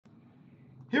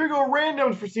Here we go.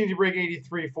 Randoms for C&C break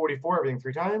 8344. Everything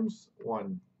 3 times.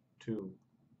 1, 2,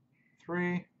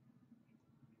 3.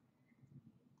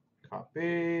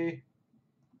 Copy.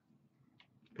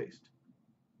 Paste.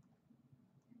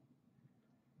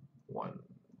 1,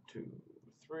 2,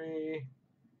 3.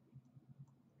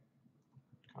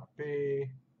 Copy.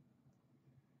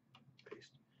 Paste.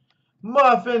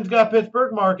 Muffin's got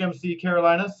Pittsburgh. Mark MC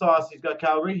Carolina. Saucy's got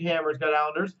Calgary. Hammer's got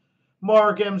Islanders.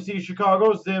 Mark MC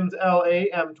Chicago. Zims LA.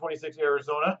 M26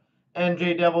 Arizona.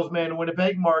 NJ Devils Man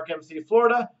Winnipeg. Mark MC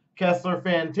Florida. Kessler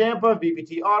Fan Tampa.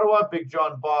 VBT Ottawa. Big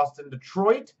John Boston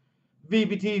Detroit.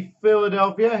 VBT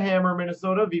Philadelphia. Hammer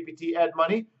Minnesota. VBT Ed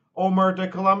Money.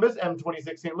 Omerta Columbus.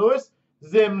 M26 St. Louis.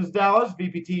 Zims Dallas.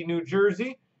 VBT New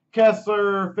Jersey.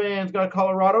 Kessler Fans got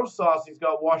Colorado. Saucy's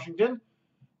got Washington.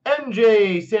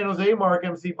 NJ San Jose. Mark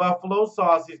MC Buffalo.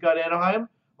 Saucy's got Anaheim.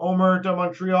 Omerta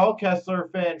Montreal. Kessler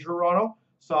Fan Toronto.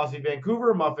 Saucy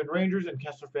Vancouver. Muffin Rangers. And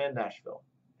Kessler Fan Nashville.